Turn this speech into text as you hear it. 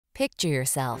Picture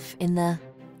yourself in the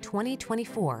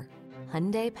 2024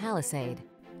 Hyundai Palisade.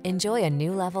 Enjoy a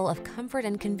new level of comfort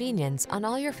and convenience on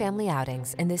all your family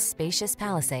outings in this spacious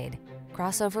Palisade.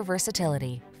 Crossover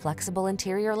versatility, flexible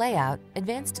interior layout,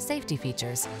 advanced safety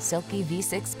features, silky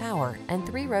V6 power, and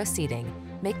 3-row seating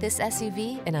make this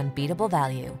SUV an unbeatable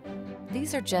value.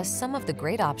 These are just some of the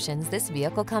great options this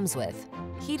vehicle comes with: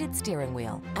 heated steering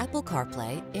wheel, Apple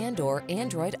CarPlay and/or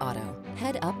Android Auto,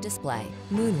 head-up display,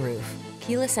 moonroof,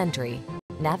 keyless entry,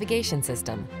 navigation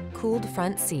system, cooled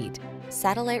front seat,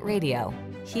 satellite radio,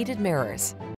 heated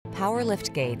mirrors, power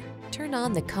liftgate. Turn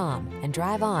on the calm and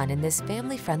drive on in this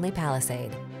family-friendly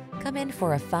Palisade. Come in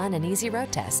for a fun and easy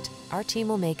road test. Our team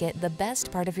will make it the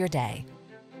best part of your day.